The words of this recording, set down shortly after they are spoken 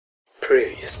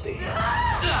previously. What?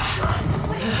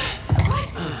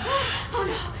 Oh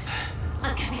no.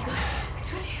 This can't be good.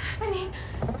 It's really happening.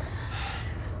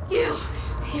 You're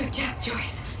Jack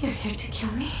Joyce. You're here to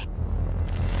kill me.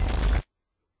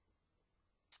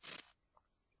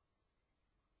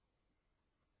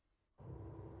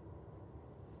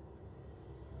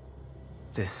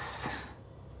 This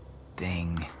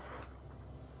thing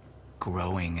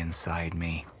growing inside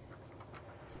me.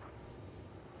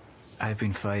 I've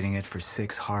been fighting it for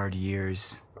 6 hard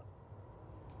years.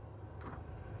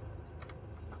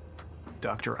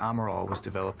 Dr. Amaral was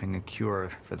developing a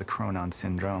cure for the Cronon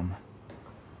syndrome.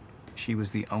 She was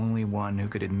the only one who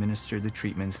could administer the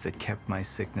treatments that kept my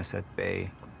sickness at bay.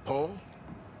 Paul?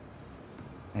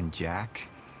 And Jack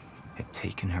had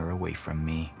taken her away from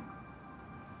me.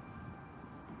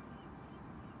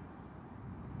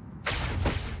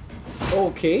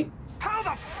 Okay. How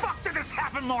the fuck did this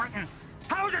happen, Morton?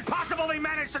 How is it possible they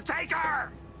managed to take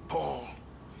her? Paul,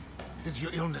 this is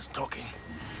your illness talking.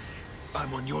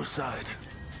 I'm on your side.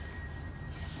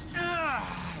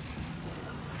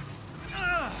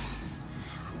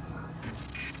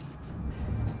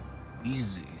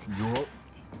 Easy, you're...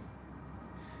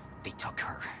 They took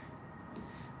her.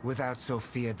 Without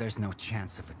Sophia, there's no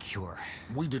chance of a cure.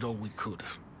 We did all we could.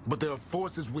 But there are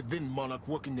forces within Monarch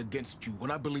working against you,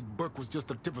 and I believe Burke was just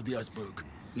the tip of the iceberg.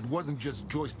 It wasn't just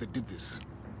Joyce that did this.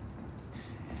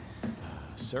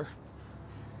 Sir?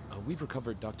 We've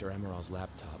recovered Dr. Amaral's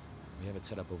laptop. We have it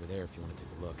set up over there if you want to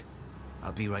take a look.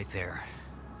 I'll be right there.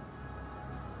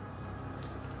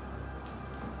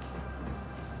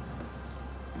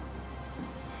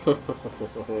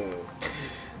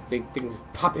 Big things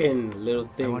popping, little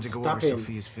things I want to go stopping. over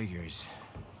Sophia's figures.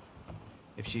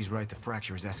 If she's right, the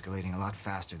fracture is escalating a lot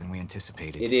faster than we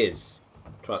anticipated. It is.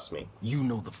 Trust me. You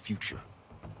know the future.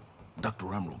 Dr.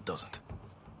 Amaral doesn't.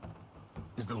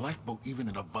 Is the lifeboat even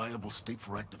in a viable state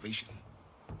for activation?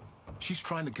 She's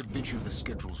trying to convince you the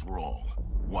schedule's wrong.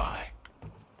 Why?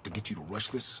 To get you to rush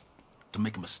this? To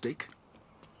make a mistake?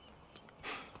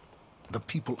 The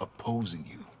people opposing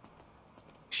you.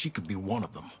 She could be one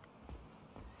of them.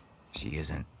 She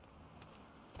isn't.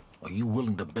 Are you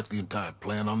willing to bet the entire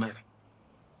plan on that?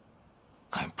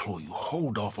 I implore you,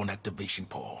 hold off on activation,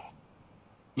 Paul.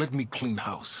 Let me clean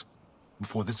house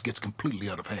before this gets completely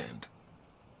out of hand.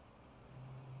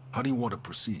 How do you want to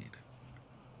proceed?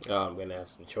 Oh, I'm gonna have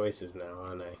some choices now,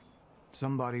 aren't I?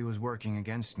 Somebody was working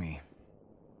against me.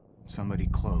 Somebody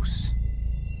close.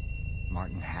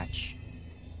 Martin Hatch.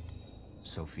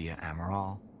 Sophia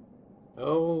Amaral.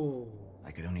 Oh.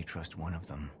 I could only trust one of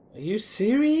them. Are you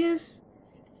serious?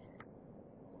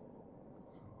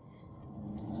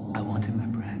 I want him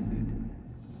apprehended.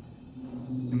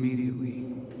 Immediately.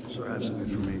 So I have some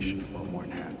information about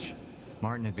Martin Hatch.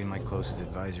 Martin had been my closest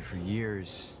advisor for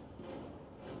years.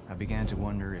 I began to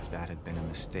wonder if that had been a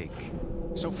mistake.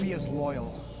 Sophia's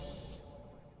loyal.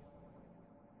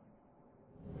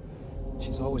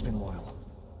 She's always been loyal.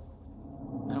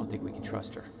 I don't think we can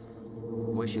trust her.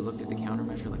 The way she looked at the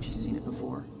countermeasure like she's seen it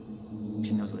before.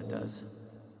 She knows what it does.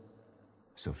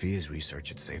 Sophia's research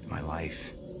had saved my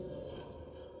life.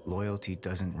 Loyalty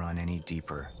doesn't run any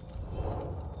deeper.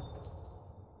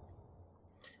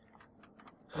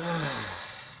 All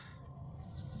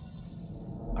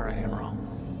right, Amaral.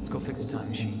 Let's go fix the time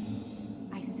machine.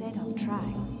 I said I'll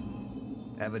try.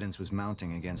 Evidence was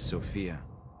mounting against Sophia.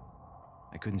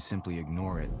 I couldn't simply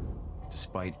ignore it,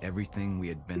 despite everything we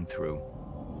had been through.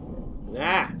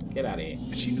 Nah, get out of here.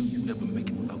 And she knew you'd never make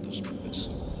it without those treatments.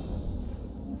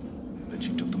 And then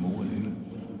she took them away.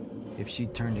 If she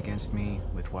turned against me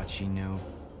with what she knew,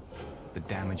 the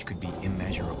damage could be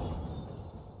immeasurable.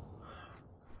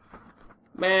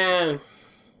 Man.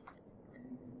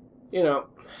 You know,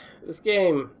 this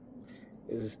game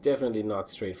is definitely not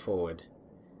straightforward.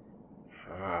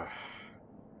 I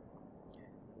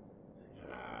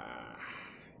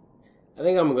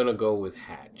think I'm gonna go with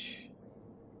Hatch.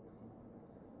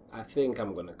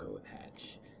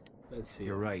 Let's see.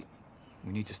 You're right.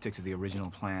 We need to stick to the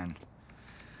original plan.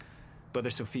 Whether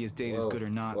Sophia's date is good or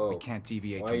not, we can't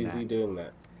deviate from that. Why is he doing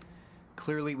that?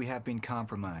 Clearly, we have been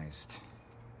compromised.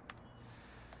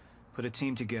 Put a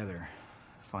team together.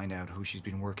 Find out who she's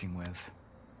been working with.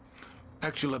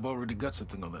 Actually, I've already got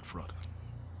something on that front.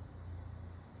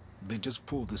 They just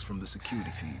pulled this from the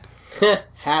security feed.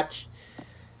 Hatch,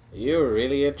 you're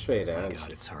really a traitor. My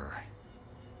God, it's her.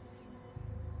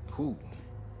 Who?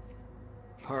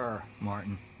 Her,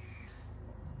 Martin.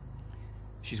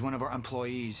 She's one of our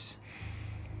employees.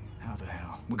 How the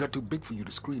hell? We got too big for you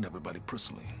to screen everybody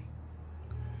personally.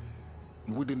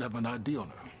 We didn't have an ID on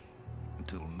her.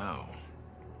 Until now.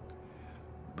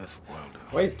 Beth Wilder.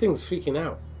 Why is things freaking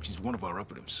out? She's one of our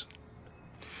operatives.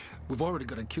 We've already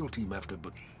got a kill team after,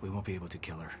 but We won't be able to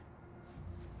kill her.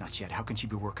 Not yet. How can she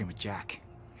be working with Jack?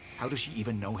 How does she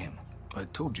even know him? I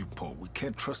told you, Paul, we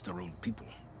can't trust our own people.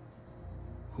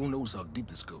 Who knows how deep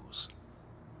this goes?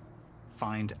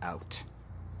 Find out.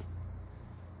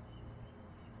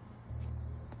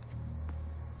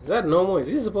 Is that normal? Is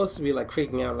he supposed to be like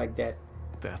freaking out like that?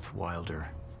 Beth Wilder.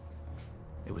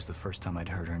 It was the first time I'd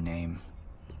heard her name,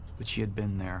 but she had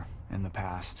been there in the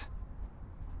past.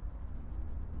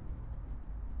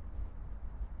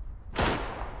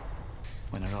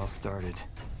 When it all started.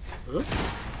 Huh?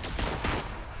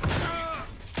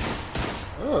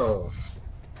 Oh.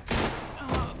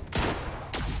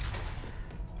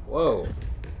 Whoa.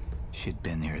 She'd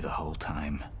been there the whole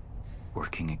time,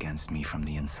 working against me from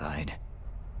the inside.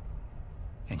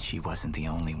 And she wasn't the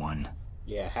only one.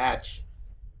 Yeah, Hatch.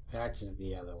 Hatch is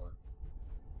the other one.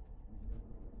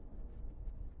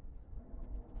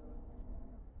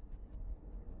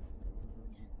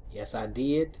 Yes, I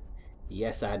did.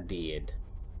 Yes, I did.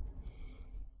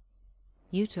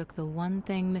 You took the one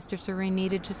thing Mr. Serene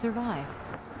needed to survive.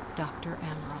 Dr.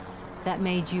 Emerald. That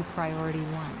made you priority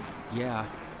one. Yeah,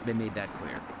 they made that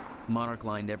clear. Monarch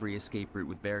lined every escape route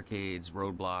with barricades,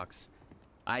 roadblocks.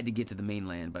 I had to get to the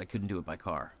mainland, but I couldn't do it by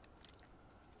car.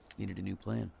 Needed a new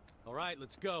plan. All right,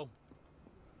 let's go.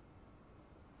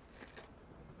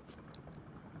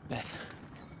 Beth,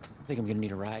 I think I'm gonna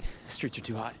need a ride. The streets are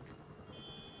too hot.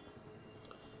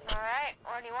 Alright,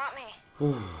 where do you want me?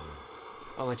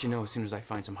 I'll let you know as soon as I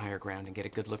find some higher ground and get a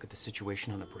good look at the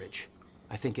situation on the bridge.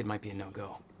 I think it might be a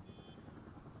no-go.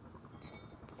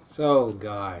 So,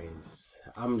 guys,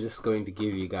 I'm just going to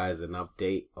give you guys an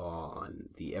update on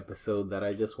the episode that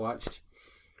I just watched.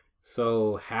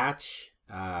 So, Hatch,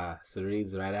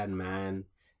 Serene's right-hand man,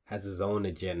 has his own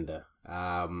agenda.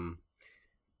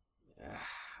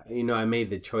 You know, I made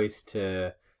the choice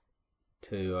to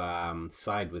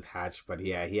side with Hatch, but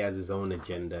yeah, he has his own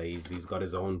agenda. He's got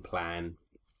his own plan.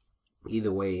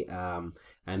 Either way,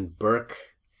 and Burke,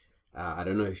 I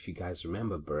don't know if you guys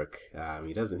remember Burke.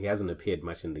 He hasn't appeared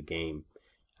much in the game,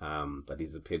 but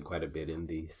he's appeared quite a bit in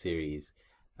the series.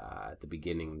 At the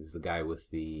beginning, he's the guy with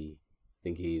I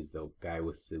think he's the guy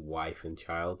with the wife and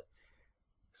child.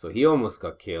 So he almost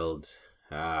got killed.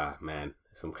 Man,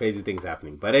 some crazy things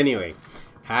happening. But anyway,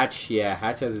 Hatch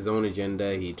has his own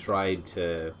agenda. He tried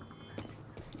to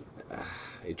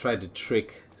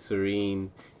trick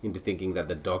Serene into thinking that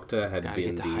the doctor had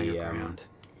been the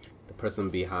person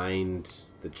behind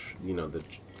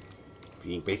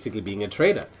basically being a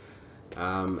traitor.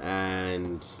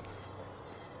 And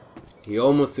he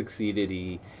almost succeeded.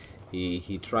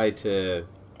 He tried to.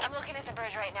 I'm looking at the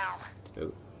bridge right now.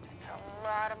 Oh. It's a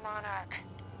lot of Monarch.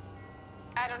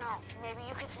 I don't know, maybe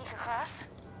you could sneak across?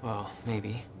 Well,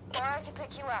 maybe. Or I could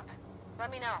pick you up.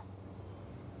 Let me know.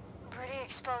 I'm pretty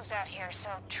exposed out here, so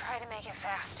try to make it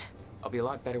fast. I'll be a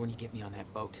lot better when you get me on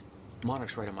that boat.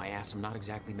 Monarch's right on my ass. I'm not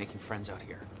exactly making friends out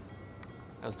here.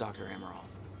 How's Dr. Emerald?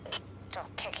 Still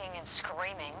kicking and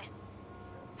screaming.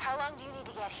 How long do you need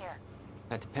to get here?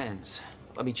 That depends.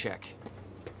 Let me check.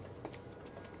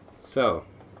 So,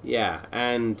 yeah,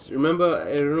 and remember,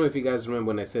 I don't know if you guys remember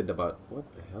when I said about, what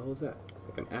the hell was that? It's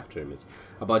like an after image.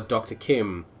 About Dr.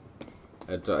 Kim.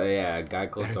 A guy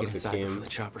called Better Dr. get inside Kim. before the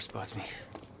chopper spots me.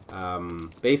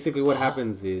 Basically what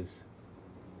happens is...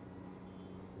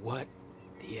 What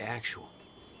the actual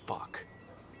fuck?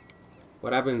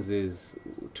 What happens is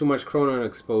too much chronon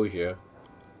exposure,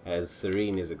 as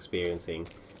Serene is experiencing,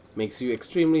 makes you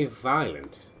extremely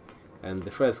violent. And the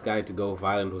first guy to go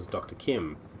violent was Dr.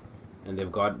 Kim. And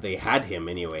they had him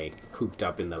anyway, cooped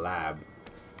up in the lab,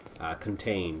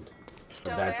 contained.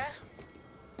 Still That's there?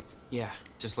 Yeah,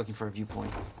 just looking for a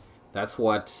viewpoint. That's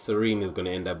what Serene is going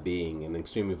to end up being, an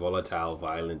extremely volatile,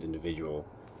 violent individual.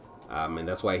 And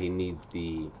that's why he needs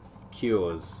the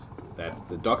cures that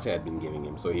the doctor had been giving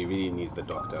him. So he really needs the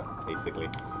doctor, basically.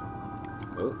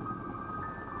 Oh.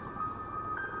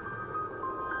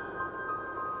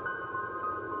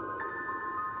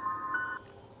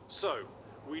 So,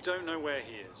 we don't know where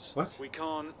he is. What? We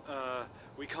can't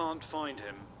find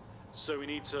him. So we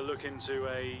need to look into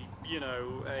a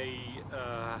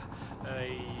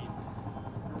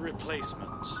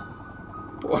replacement.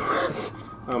 What?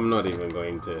 I'm not even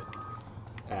going to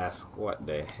ask what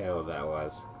the hell that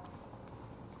was.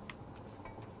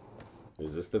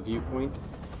 Is this the viewpoint?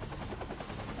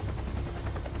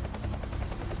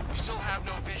 We still have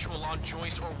no visual on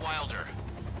Joyce or Wilder.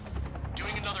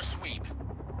 Doing another sweep.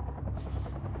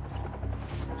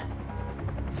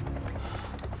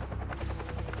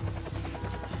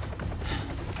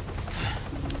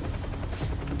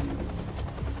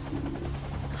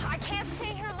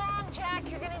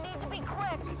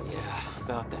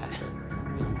 About that.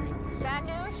 Bad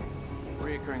news?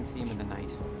 Reoccurring theme of the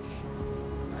night.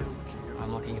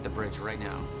 I'm looking at the bridge right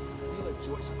now. If we let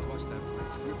Joyce across that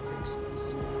bridge, we're big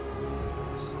slips.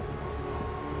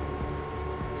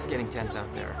 It's getting tense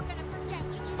out there.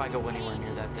 If I go anywhere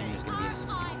near that thing, there's gonna be innocent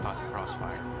people caught in the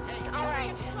crossfire. All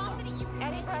right.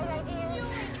 Any bright ideas?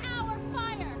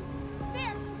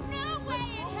 There's no way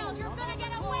in hell you're gonna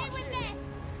get away with this!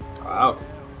 Wow.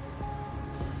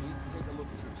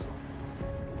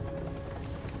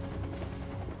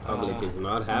 Public is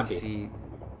not happy. See,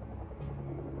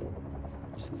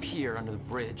 there's a pier under the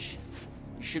bridge.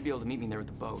 You should be able to meet me there with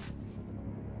the boat.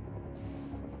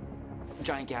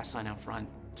 Giant gas sign out front.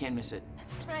 Can't miss it.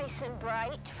 It's nice and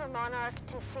bright for Monarch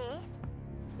to see.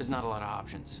 There's not a lot of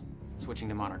options. Switching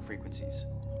to Monarch frequencies.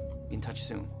 Be in touch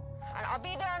soon. And I'll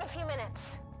be there in a few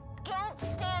minutes. Don't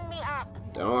stand me up.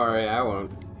 Don't worry, I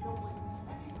won't.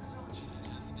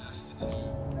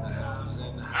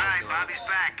 Alright, Bobby's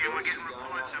back, and we're getting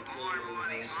reports of more and more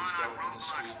of these Monarch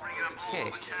roadblocks bringing up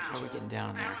Okay, how are we getting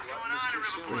down there?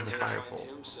 Where's the fire pole?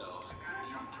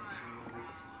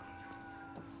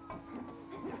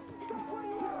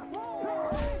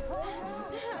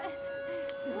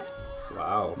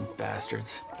 Wow.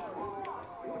 Bastards.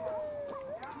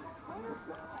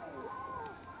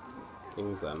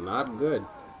 Things are not good.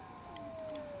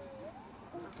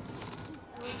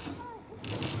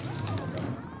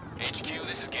 HQ,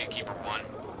 this is Gatekeeper 1.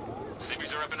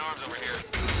 Civvies are up in arms over here.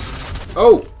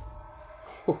 Oh!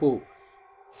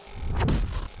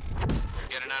 They're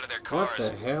getting out of their cars.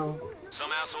 What the hell?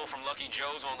 Some asshole from Lucky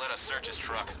Joe's won't let us search his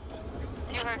truck.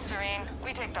 You heard Serene.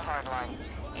 We take the hard line.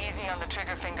 Easy on the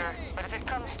trigger finger, but if it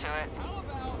comes to it...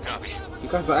 Copy. You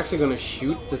guys are actually gonna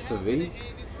shoot the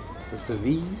civvies? The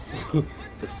civvies?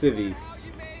 The civvies.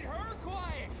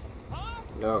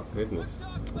 Oh, goodness.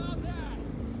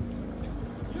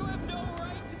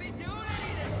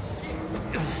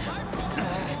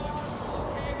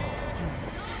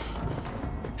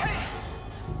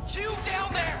 You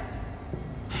down there!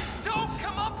 Don't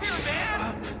come up here,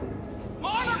 man!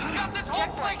 Monarch's got this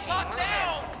whole place locked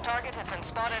down! Target has been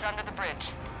spotted under the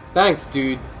bridge. Thanks,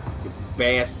 dude. You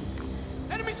bastard.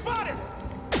 Enemy spotted!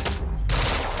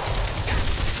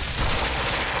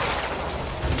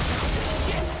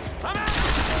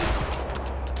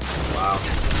 Wow.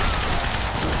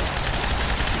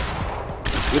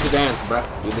 Do the dance, bruh.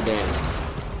 Do the dance.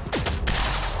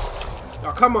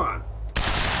 Oh, come on.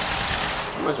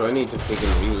 How much do I need to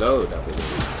freaking reload up in here?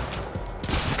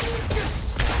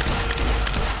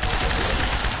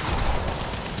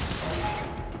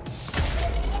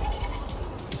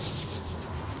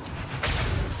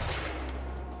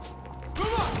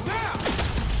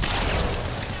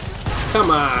 Come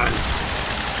on!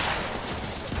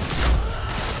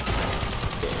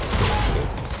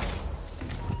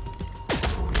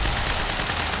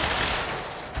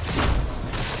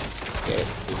 Okay,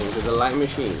 switching to the light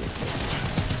machine.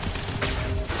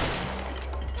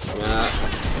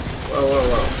 Whoa, whoa,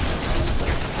 whoa.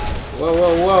 Whoa,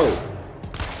 whoa, whoa!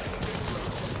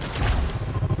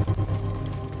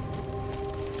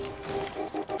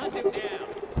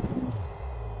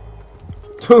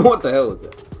 What the hell was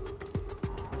that?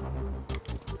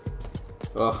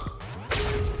 Oh.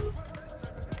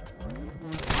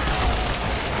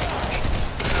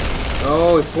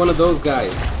 Oh, it's one of those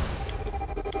guys.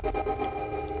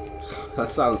 That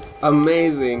sounds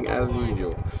amazing as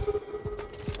usual.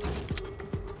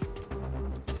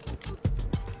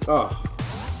 Oh.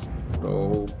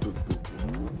 Oh.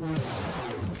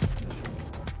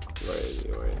 Where is he?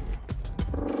 Where is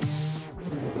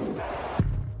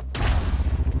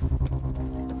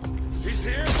he? He's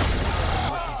here?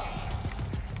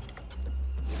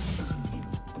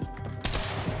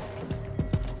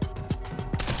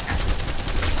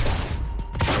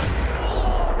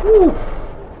 Woo.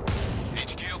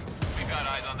 HQ, we've got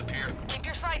eyes on the pier. Keep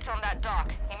your sights on that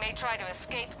dock. He may try to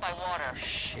escape by water.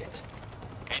 Shit.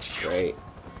 HQ, Great.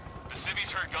 the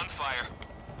civvies heard gunfire.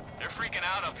 They're freaking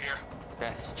out up here.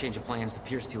 Beth, change of plans. The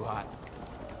pier's too hot.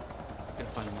 Gotta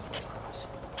find another way across.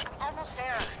 Almost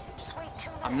there. Just wait 2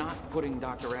 minutes. I'm not putting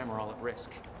Dr. Amaral at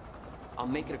risk. I'll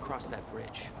make it across that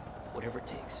bridge. Whatever it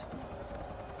takes.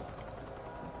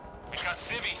 We got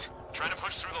civvies trying to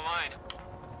push through the line.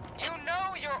 You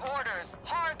know your orders.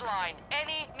 Hardline.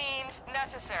 Any means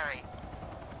necessary.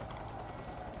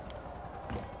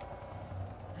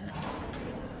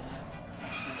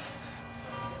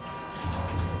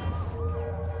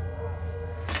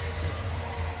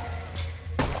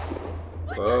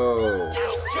 Whoa.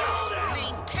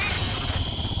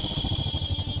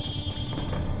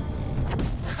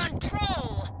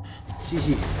 Control.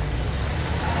 Jeez.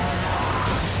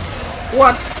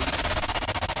 What?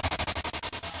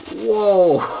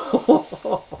 Whoa.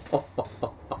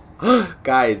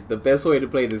 Guys, the best way to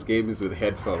play this game is with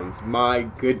headphones. My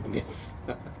goodness.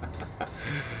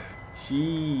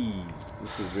 Jeez,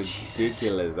 this is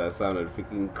ridiculous. That sounded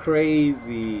freaking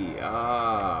crazy.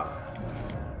 Ah,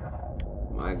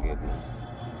 my goodness.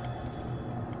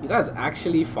 You guys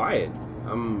actually fired.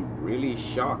 I'm really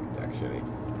shocked, actually.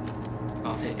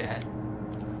 I'll take that.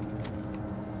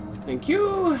 Thank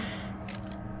you.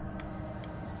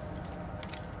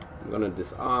 I'm gonna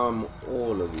disarm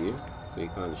all of you, so you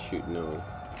can't shoot nobody.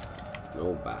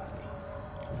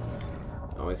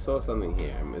 Oh, I saw something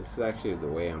here. This is actually the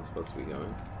way I'm supposed to be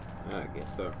going. I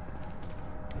guess so.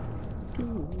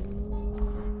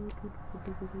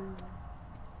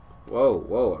 Whoa,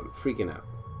 whoa, I'm freaking out.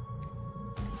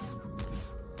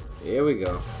 Here we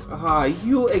go. Ah,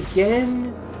 you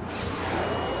again?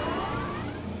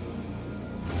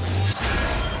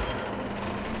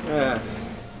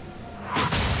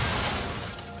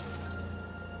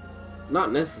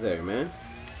 Not necessary, man.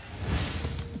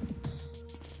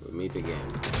 We'll meet again.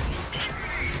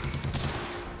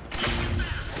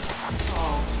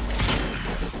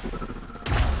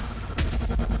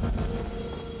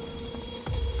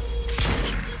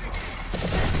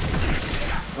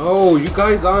 Oh, you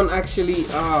guys aren't actually.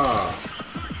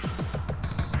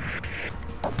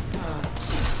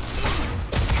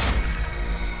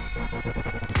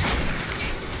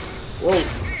 Whoa.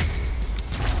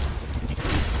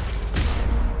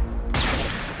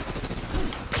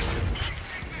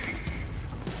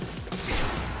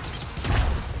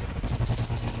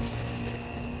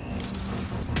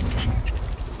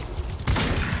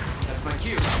 That's my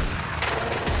cue.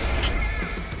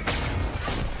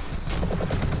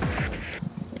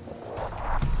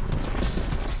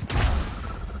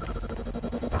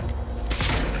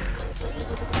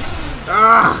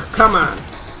 Ah, come on.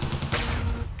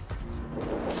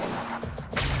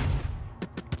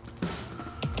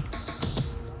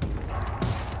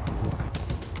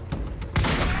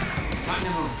 Time to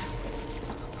move.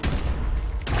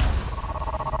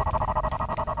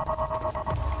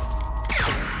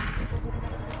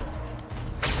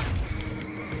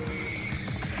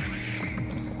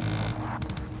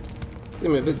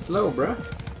 Seem a bit slow, bruh.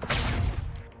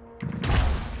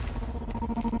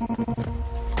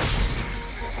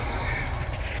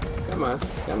 Come on,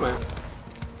 come on.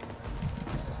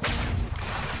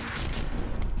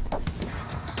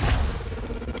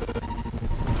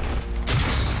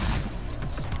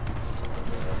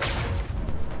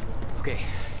 Okay.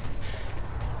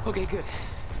 Okay, good.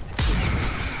 That's good.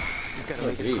 Just gotta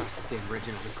make it across this damn bridge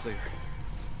and I'll be clear.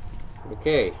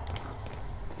 Okay.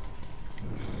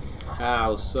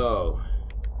 How so?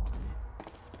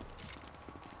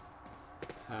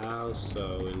 How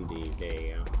so indeed. There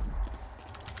you go.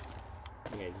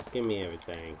 Okay, just give me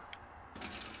everything.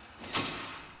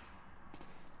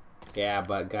 Yeah,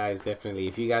 but guys, definitely,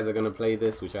 if you guys are gonna play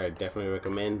this, which I definitely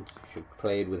recommend, you should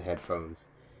play it with headphones.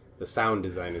 The sound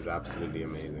design is absolutely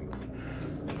amazing.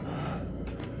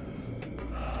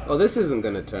 Oh, this isn't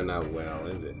gonna turn out well,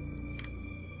 is it?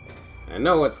 I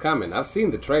know what's coming. I've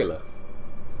seen the trailer.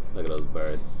 Look at those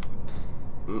birds.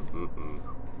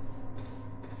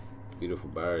 Beautiful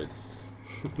birds.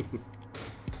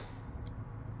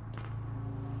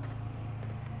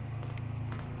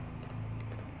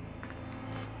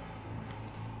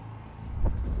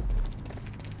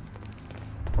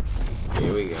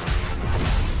 Here we go.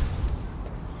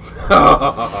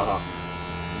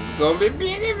 It's gonna be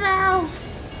beautiful.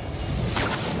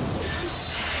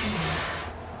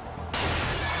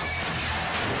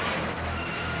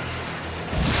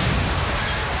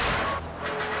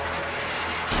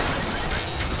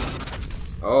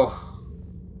 Oh.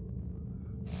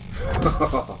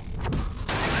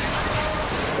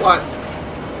 What?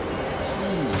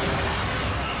 Jeez.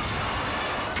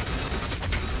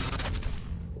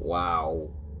 Wow.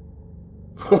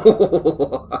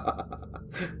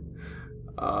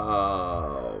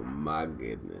 Oh my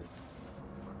goodness.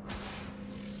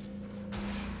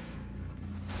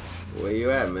 Where you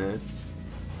at, man?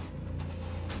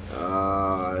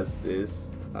 It's this.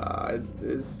 It's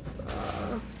this.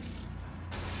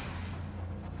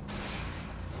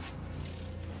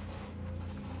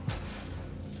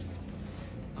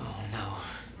 Oh no.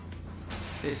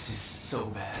 This is so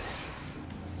bad.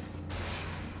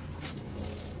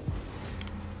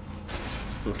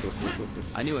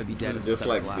 I knew I'd be dead This at is the just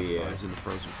like lap the cars in the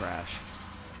frozen crash.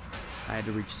 I had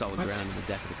to reach solid ground on the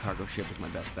deck of the cargo ship was my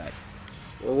best bet.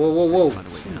 Whoa, whoa, whoa, whoa.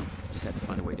 Just had to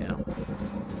find a way down.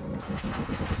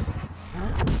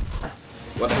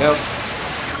 What the hell?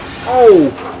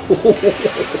 Oh!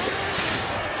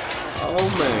 Oh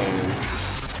man.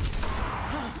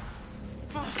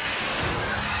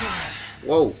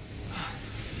 Whoa.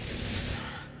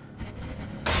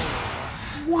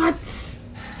 What?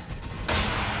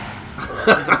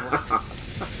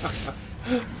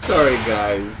 Sorry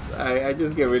guys. I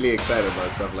just get really excited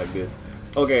about stuff like this.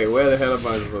 Okay, where the hell am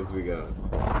I supposed to be going?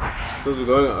 Supposed to be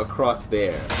going across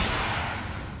there.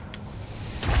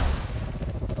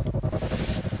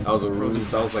 That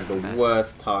was like the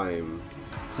worst time.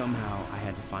 Somehow I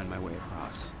had to find my way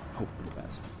across. Hope for the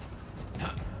best.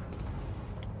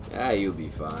 Ah, you'll be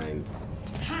fine.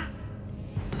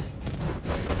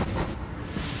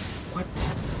 What?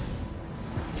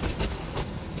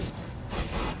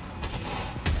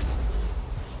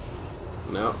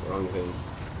 No, wrong thing.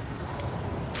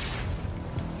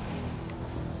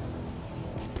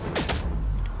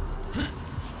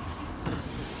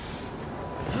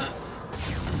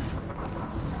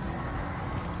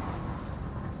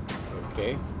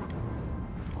 Okay.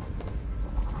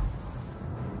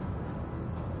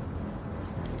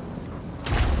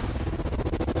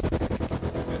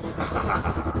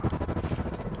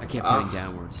 I kept heading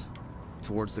downwards,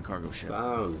 towards the cargo ship.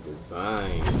 Sound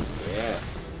design,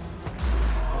 yes.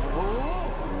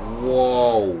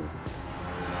 Whoa.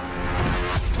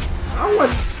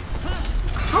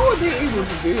 How are they able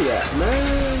to do that,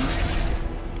 man?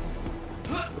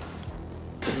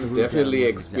 This is definitely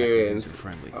experience.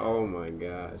 Oh my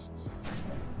gosh.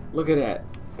 Look at that.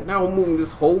 And now we're moving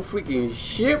this whole freaking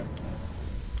ship.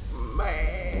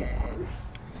 Man.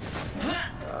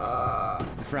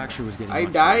 The fracture was getting I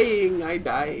much dying. worse. I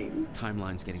dying.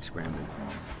 Timeline's getting scrambled.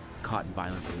 Caught in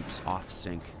violent loops, off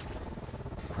sync,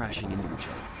 crashing into each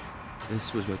other.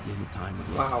 This was what the end of time would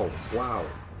look like. Wow. Wow.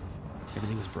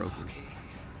 Everything was broken.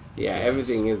 Yeah, Chaos.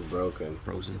 everything is broken.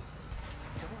 Frozen.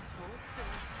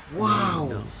 Wow.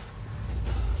 No.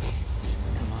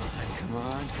 Come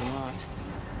on.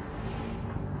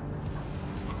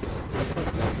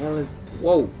 What the hell is...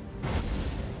 Whoa.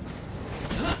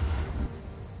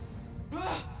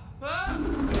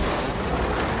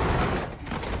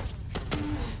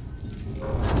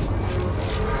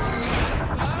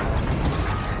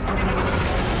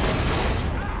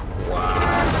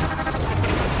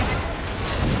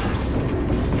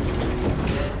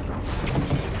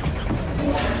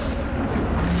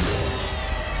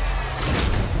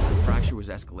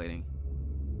 Escalating.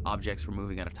 Objects were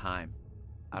moving out of time,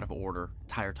 out of order,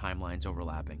 entire timelines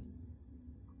overlapping.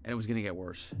 And it was gonna get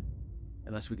worse,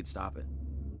 unless we could stop it.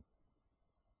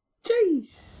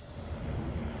 Jeez.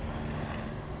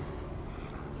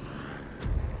 You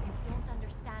don't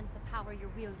understand the power you're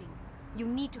wielding. You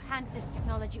need to hand this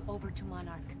technology over to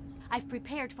Monarch. I've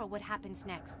prepared for what happens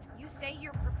next. You say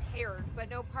you're prepared, but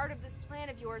no part of this plan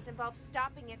of yours involves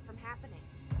stopping it from happening.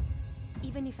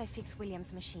 Even if I fix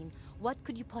William's machine, what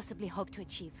could you possibly hope to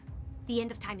achieve? The end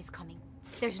of time is coming.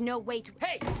 There's no way to—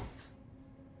 Hey!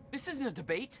 This isn't a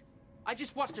debate. I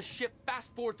just watched a ship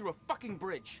fast forward through a fucking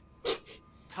bridge.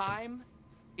 Time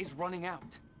is running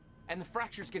out, and the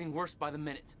fracture's getting worse by the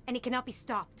minute. And it cannot be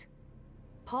stopped.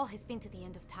 Paul has been to the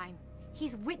end of time.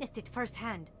 He's witnessed it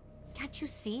firsthand. Can't you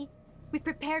see? We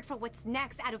prepared for what's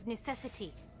next out of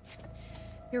necessity.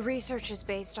 Your research is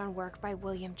based on work by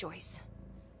William Joyce.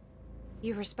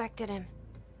 You respected him.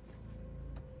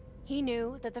 He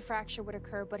knew that the fracture would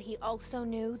occur, but he also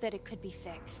knew that it could be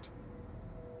fixed.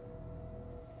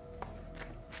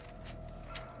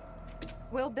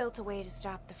 Will built a way to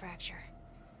stop the fracture.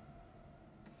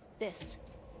 This.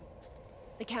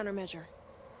 The countermeasure.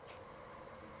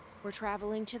 We're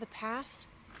traveling to the past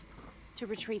to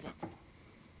retrieve it.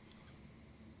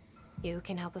 You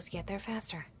can help us get there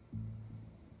faster.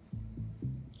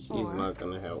 She's not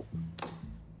gonna help.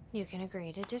 You can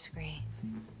agree to disagree.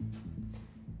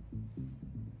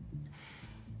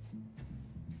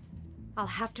 I'll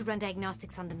have to run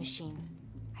diagnostics on the machine.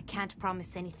 I can't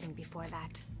promise anything before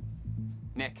that.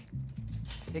 Nick,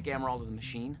 take Amaral to the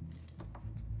machine.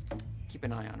 Keep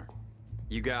an eye on her.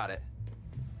 You got it.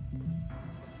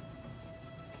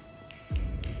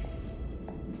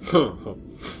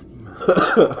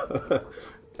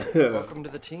 Welcome to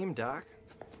the team, Doc.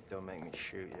 Don't make me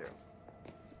shoot you.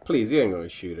 Please, you ain't gonna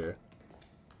shoot her.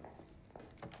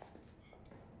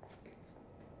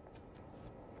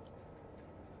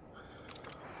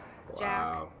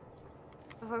 Jack,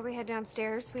 before we head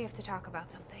downstairs, we have to talk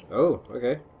about something. Oh,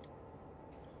 okay.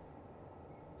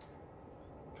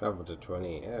 Travel to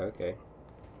 20. Yeah, okay.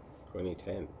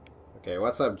 2010. Okay,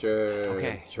 what's up, Joyce?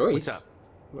 What's up?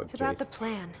 It's about the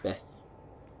plan. Beth.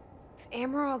 If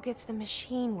Amaral gets the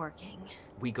machine working...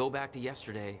 We go back to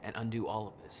yesterday and undo all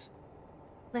of this.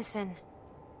 Listen,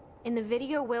 In the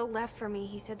video Will left for me,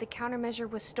 he said the countermeasure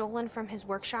was stolen from his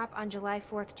workshop on July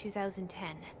 4th,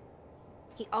 2010.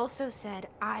 He also said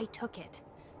I took it.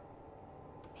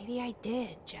 Maybe I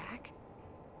did, Jack.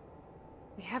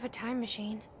 We have a time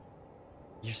machine.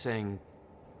 You're saying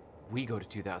we go to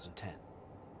 2010.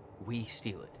 We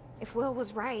steal it. If Will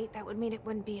was right, that would mean it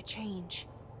wouldn't be a change.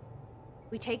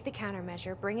 We take the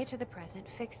countermeasure, bring it to the present,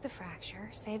 fix the fracture,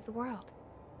 save the world.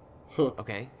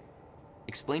 Okay.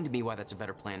 Explain to me why that's a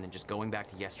better plan than just going back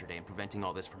to yesterday and preventing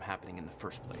all this from happening in the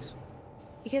first place.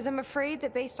 Because I'm afraid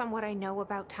that based on what I know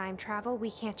about time travel, we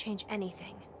can't change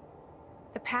anything.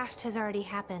 The past has already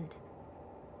happened.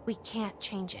 We can't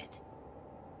change it.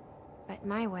 But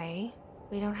my way,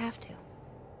 we don't have to.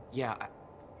 Yeah,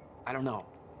 I don't know.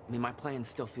 I mean, my plan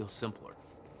still feels simpler.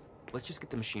 Let's just get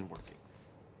the machine working.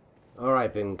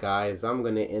 Alright then guys, I'm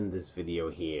gonna end this video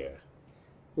here.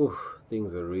 Oof,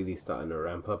 things are really starting to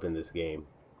ramp up in this game.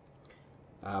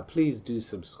 Please do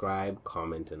subscribe,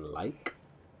 comment, and like.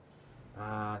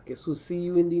 Guess we'll see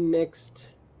you in the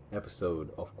next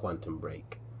episode of Quantum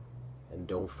Break. And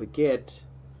don't forget,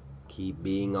 keep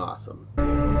being awesome.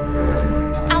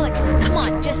 Alex, come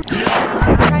on, just try.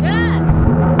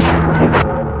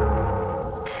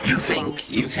 You think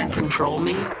you can control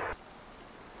me?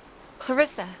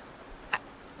 Clarissa.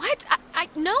 What?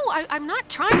 No, I'm not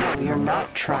trying. You're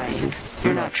not trying.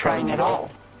 You're not trying at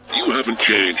all. You haven't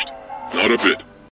changed. Not a bit.